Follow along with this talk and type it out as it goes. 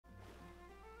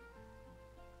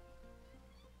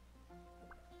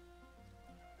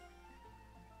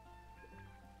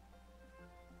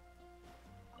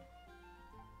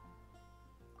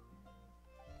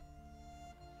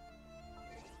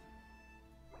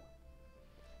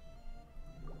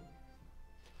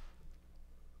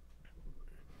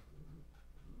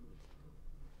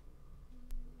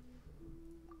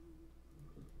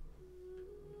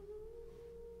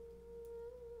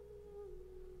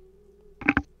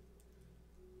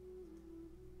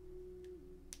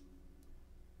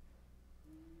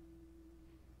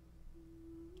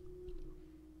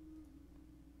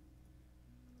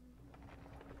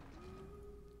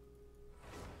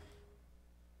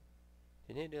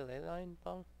You need a ley line,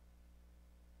 Bong?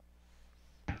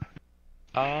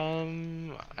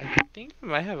 I think I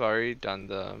might have already done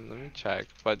them. Let me check.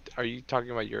 But are you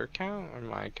talking about your account or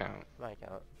my account? My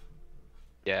account.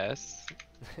 Yes.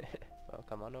 Well,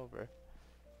 come on over.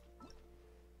 Let's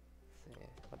see,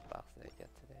 what box did I get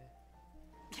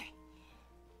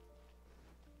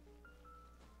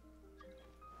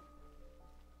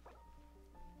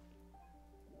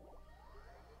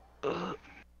today?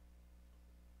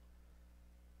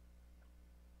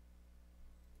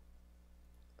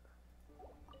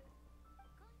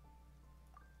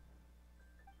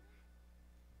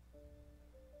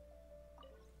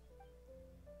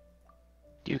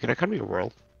 Dude, can I come to your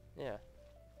world? Yeah.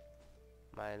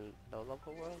 My low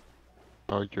level world?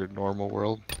 Or your normal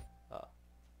world? Oh.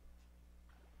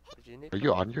 What did you need? Are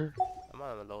you on your? I'm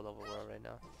on a low level world right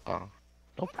now. Oh,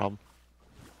 no problem.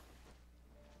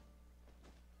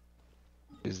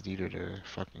 Just needed to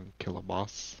fucking kill a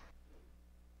boss.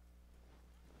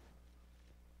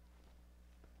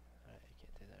 Alright, I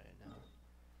can't do that right now.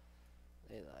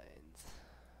 Ley lines.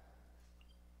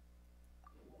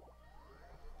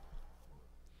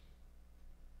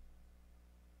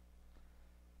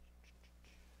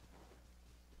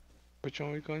 Which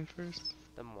one are we going first?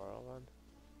 The moral one.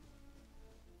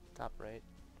 Top right.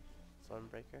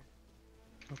 Stormbreaker.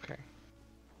 Okay.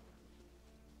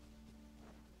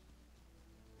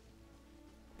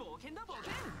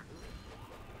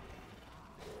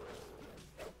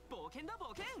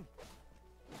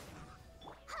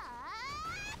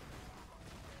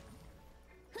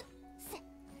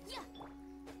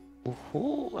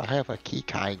 Ooh, I have a key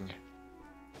kind.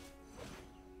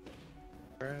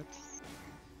 Congrats.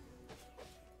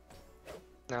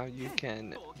 Now you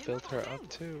can build her up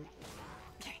too.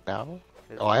 Now?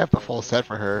 Oh, I have the full set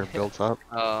for her built up.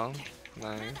 Oh,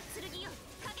 nice.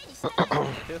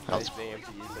 Feels nice being able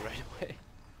to use it right away.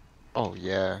 Oh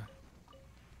yeah.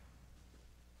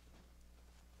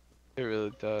 It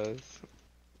really does.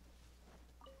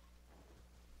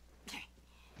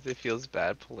 'Cause it feels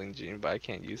bad pulling Jean, but I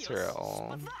can't use her at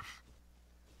all.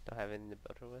 Don't have anything to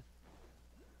build her with.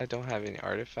 I don't have any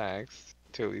artifacts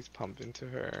to at least pump into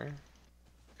her.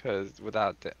 Cause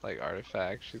without the, like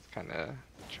artifacts, she's kind of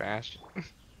trash.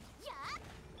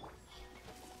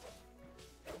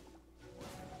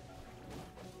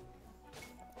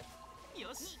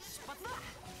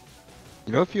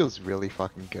 You know, it feels really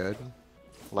fucking good.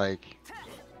 Like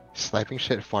sniping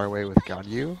shit far away with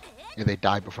Ganyu, and they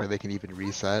die before they can even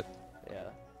reset. Yeah.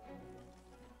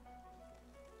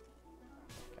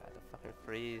 God, the fucking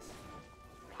freeze.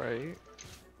 Right?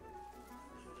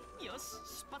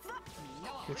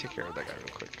 Let me take care of that guy real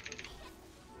quick.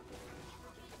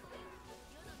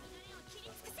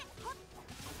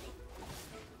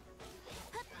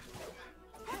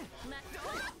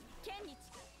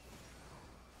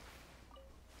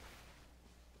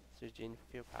 Does Jean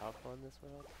feel powerful in this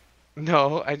world?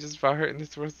 No, I just brought her in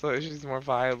this world so she's more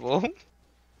viable.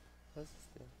 What's this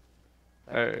do?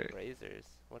 Like Alright. Brazers.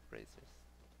 What brazers?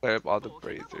 Light up all the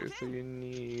brazers. So you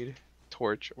need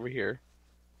torch over here.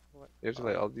 What? You have to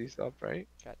light all these up, right?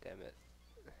 God damn it.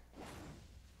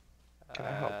 Can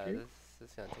I help you? This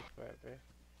is gonna take forever.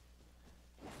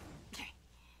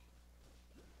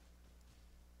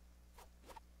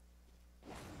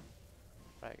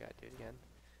 Probably gotta do it again.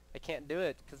 I can't do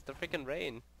it because the freaking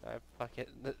rain. I fuck it.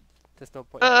 There's no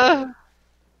point.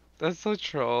 That's so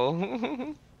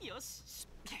troll.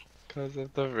 Because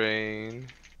of the rain.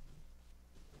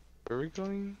 Where are we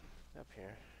going? Up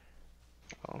here.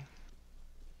 Oh.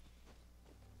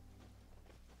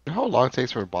 You know how long it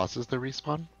takes for bosses to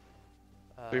respawn?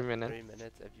 3 minutes. 3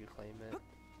 minutes if you claim it.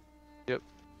 Yep.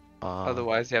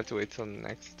 Otherwise, you have to wait till the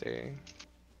next day.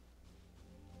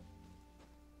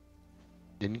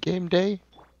 In-game day?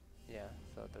 Yeah,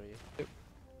 so 3. Yep.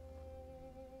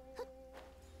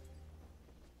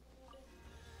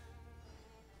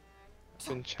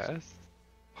 In chest?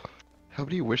 How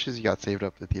many wishes you got saved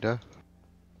up, Latita?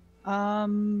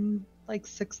 Like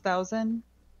 6,000,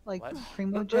 like What?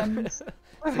 primo gems.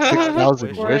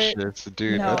 6,000 Or- wishes,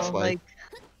 dude. no, That's like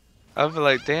I'll be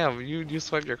like, damn, you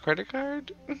swipe your credit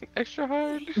card extra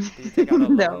hard? Do you take out a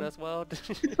No. loan as well?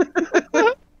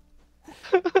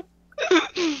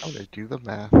 how to do the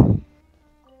math.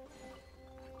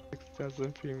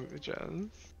 6,000 premium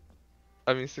gems.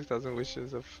 I mean, 6,000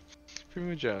 wishes of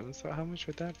premium gems. So how much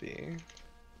would that be?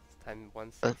 Times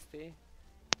 160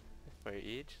 for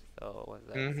each. So what's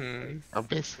that? Mhm. I'm 6,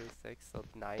 bas- 6, so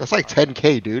 9. That's like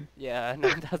 10k, dude. Yeah,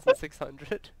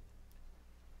 9,600.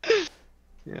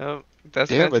 Yep. That's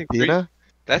Damn, gonna take Athena.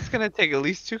 That's gonna take at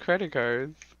least 2 credit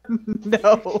cards.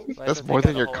 No. Might That's as well more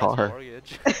take than out a your whole ass car.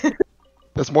 mortgage.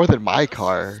 That's more than my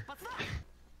car.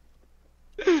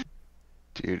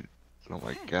 Dude, oh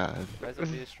my god. Might as well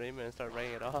be a streamer and start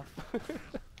writing it off.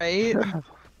 Right?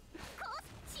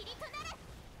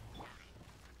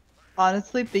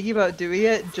 Honestly, thinking about doing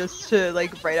it just to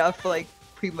like write off like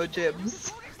primo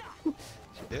gyms.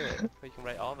 Should do it. We can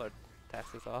write all of our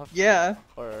taxes off. Yeah.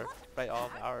 Or write all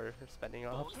of our spending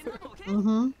off.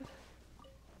 Mm-hmm.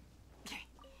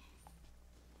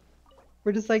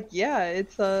 We're just like, yeah,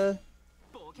 it's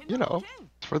You know,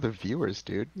 it's for the viewers,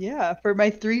 dude. yeah, for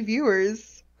my 3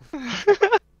 viewers.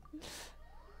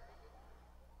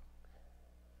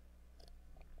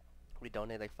 We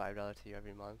donate like $5 to you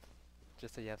every month.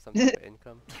 Just so you have some type of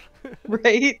income.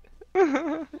 Right?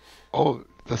 Oh,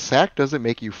 the sack doesn't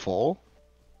make you full?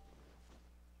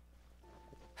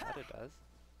 That it does.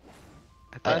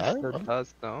 I thought I- it still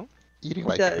does, no? Eating It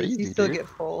like does. crazy, You still dude. get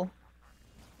full.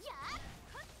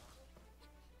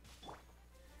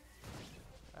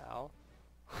 Ow.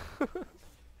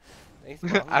 Thanks,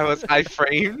 Mom. I was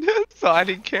iframed, so I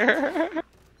didn't care.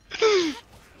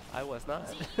 I was not.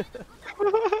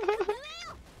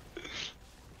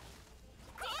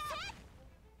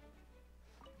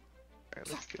 Alright,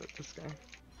 let's deal with this guy.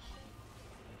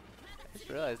 I just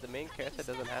realized the main character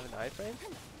doesn't have an iframe.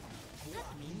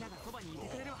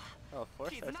 Oh,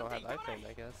 4 stars don't have iframe,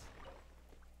 I guess.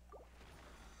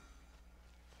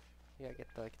 You gotta get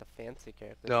the, like the fancy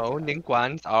characters. No, that get iframe.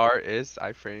 Ningguan's R is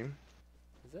iframe.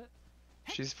 Is it?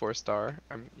 She's 4-star.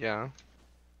 Yeah.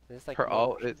 There's like Her no,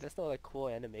 ult is- there's no like cool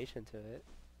animation to it.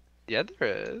 Yeah, there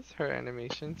is. Her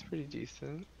animation's pretty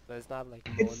decent. But it's not like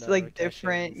It's, Mona like, or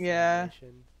different, Keshin's yeah.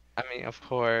 animation. I mean, of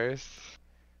course.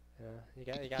 Yeah, you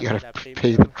gotta You gotta that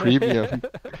pay the premium.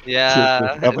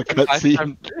 Yeah. have a it's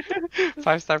cutscene.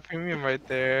 5-star premium right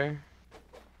there.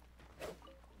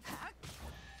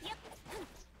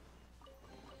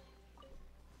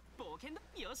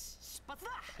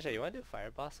 Actually, you wanna do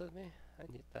fire boss with me? I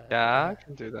need that. Yeah, I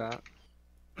can do that.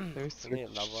 Let me I need switch. to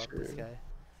level up this here. guy.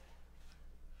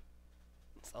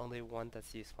 It's only one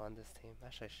that's useful on this team.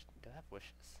 Actually, I should do I have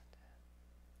wishes.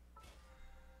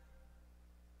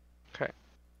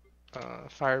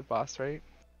 Fire boss, right?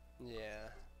 Yeah.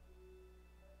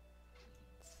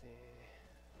 Let's see.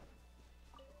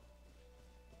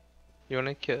 You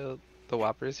wanna kill the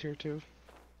whoppers here too?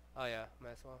 Oh yeah,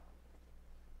 might as well.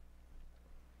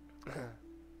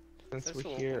 Since Since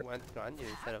we're we here. went Ganyu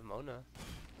instead of Mona.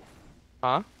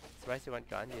 Huh? Surprised you went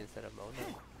Ganyu instead of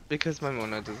Mona. Because my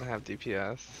Mona doesn't have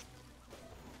DPS.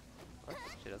 What?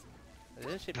 She doesn't.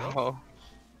 Isn't she built? No.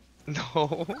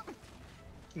 No.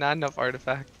 Not enough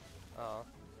artifacts. Oh.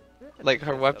 Like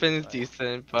her She's weapon is fine.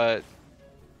 decent, but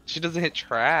she doesn't hit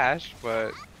trash,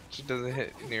 but she doesn't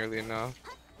hit nearly enough.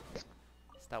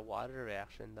 It's that water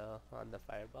reaction though on the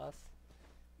fire boss.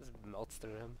 Just melts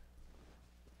through him.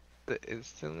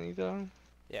 Instantly though?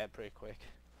 Yeah, pretty quick.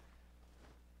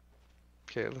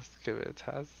 Okay, let's give it a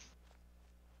test.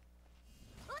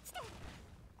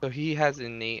 So he has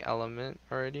innate element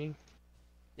already?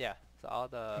 Yeah, so all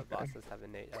the Okay. bosses have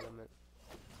innate element.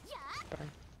 Okay.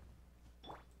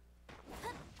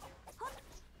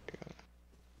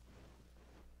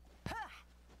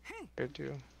 Here, do.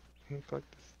 You can collect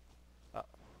this.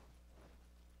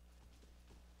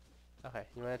 Okay,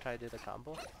 you wanna try to do the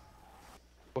combo?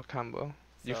 What combo?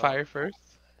 You So- fire first?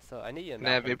 So I need you to And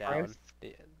I knock him vaporize?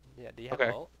 down. Yeah, do you have Okay.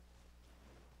 ult?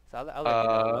 So I'll let you know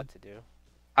Uh, what to do.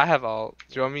 I have all.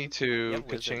 Do you want me You to have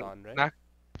wizard Kaching? on, right? Knock?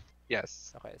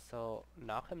 Yes. Okay, so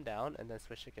knock him down and then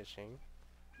switch to Kaching.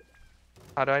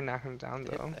 How do I knock him down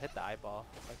Hit, though? hit the eyeball,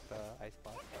 like the ice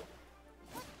ball.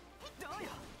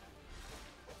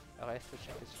 Okay, switch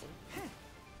to Kaching.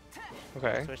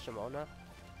 Okay. Switch to Mona.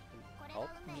 Ult.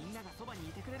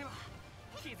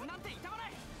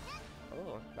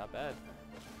 Oh, not bad.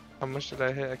 How much did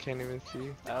I hit? I can't even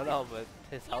see. I don't know, but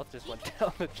his health just went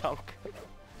down a chunk.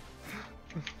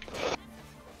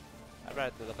 I'd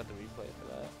rather look at the replay for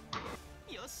that.